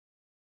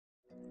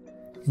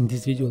In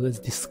this video, let's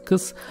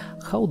discuss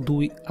how do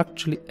we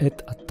actually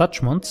add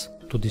attachments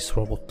to this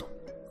robot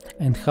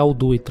and how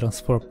do we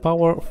transfer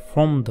power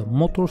from the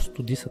motors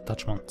to these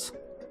attachments.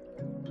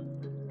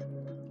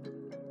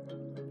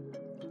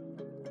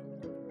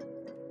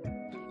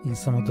 In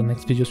some of the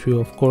next videos we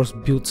will of course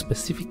build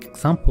specific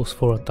examples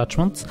for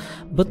attachments,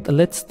 but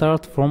let's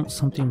start from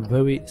something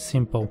very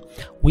simple.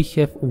 We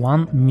have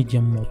one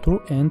medium motor,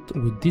 and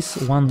with this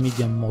one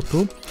medium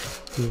motor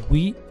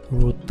we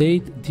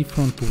rotate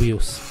different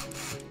wheels.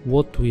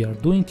 What we are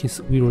doing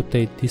is we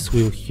rotate this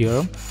wheel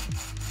here.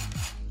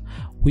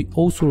 We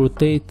also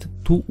rotate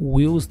two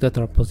wheels that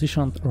are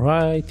positioned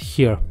right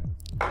here.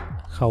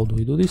 How do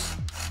we do this?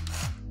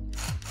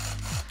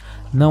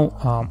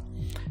 Now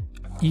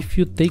if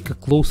you take a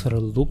closer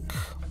look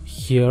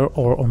here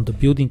or on the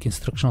building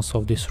instructions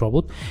of this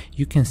robot,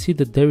 you can see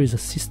that there is a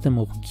system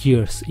of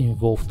gears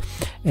involved,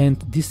 and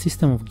this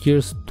system of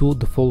gears do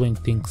the following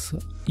things.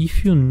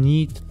 If you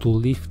need to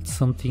lift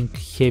something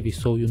heavy,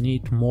 so you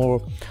need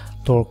more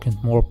torque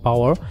and more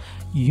power,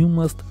 you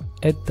must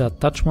add the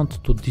attachment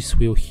to this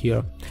wheel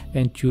here,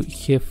 and you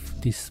have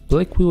this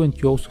black wheel and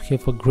you also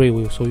have a gray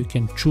wheel, so you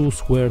can choose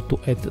where to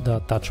add the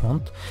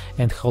attachment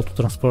and how to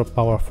transfer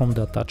power from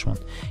the attachment.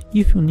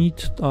 If you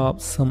need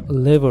some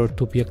lever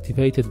to be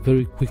activated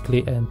very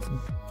quickly and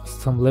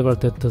some lever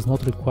that does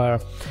not require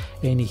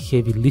any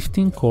heavy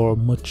lifting or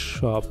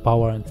much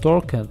power and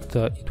torque, and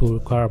it will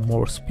require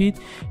more speed,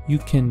 you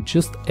can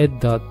just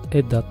add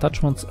the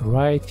attachments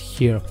right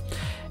here.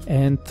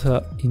 And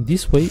in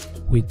this way,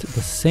 with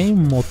the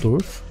same motor,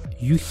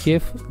 you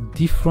have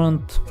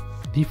different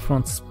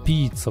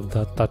speeds of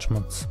the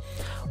attachments.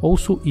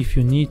 Also, if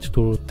you need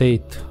to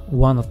rotate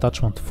one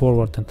attachment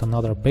forward and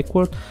another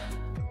backward,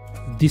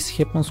 this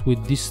happens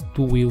with these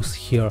two wheels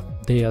here.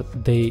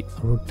 They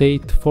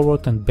rotate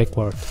forward and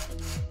backward.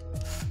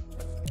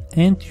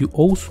 And you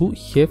also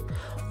have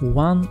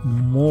one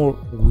more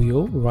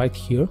wheel right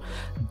here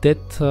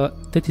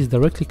that is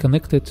directly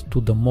connected to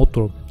the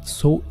motor,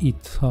 so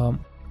it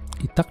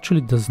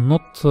actually does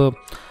not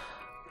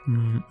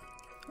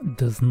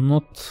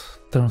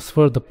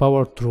transfer the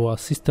power through a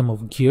system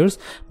of gears,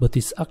 but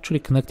is actually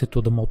connected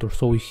to the motor.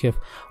 So we have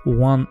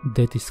one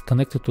that is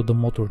connected to the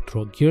motor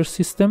through a gear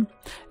system,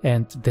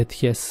 and that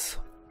has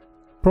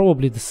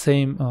probably the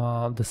same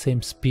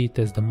speed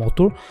as the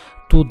motor,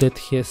 two that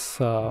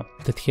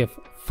have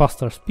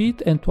faster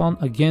speed, and one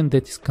again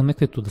that is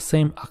connected to the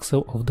same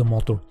axle of the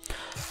motor.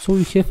 So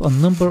you have a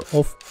number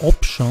of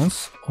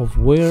options of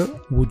where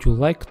would you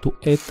like to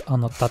add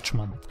an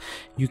attachment.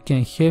 You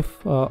can have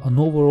an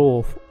overall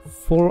of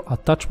 4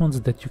 attachments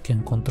that you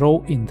can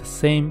control in the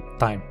same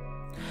time,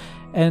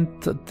 and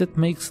that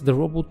makes the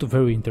robot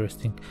very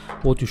interesting.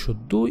 What you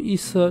should do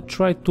is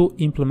try to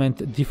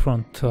implement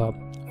different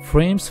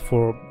frames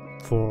for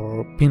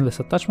pinless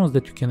attachments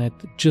that you can add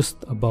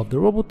just above the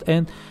robot,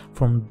 and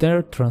from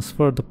there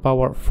transfer the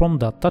power from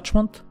the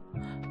attachment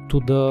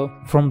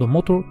from the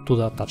motor to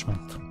the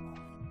attachment.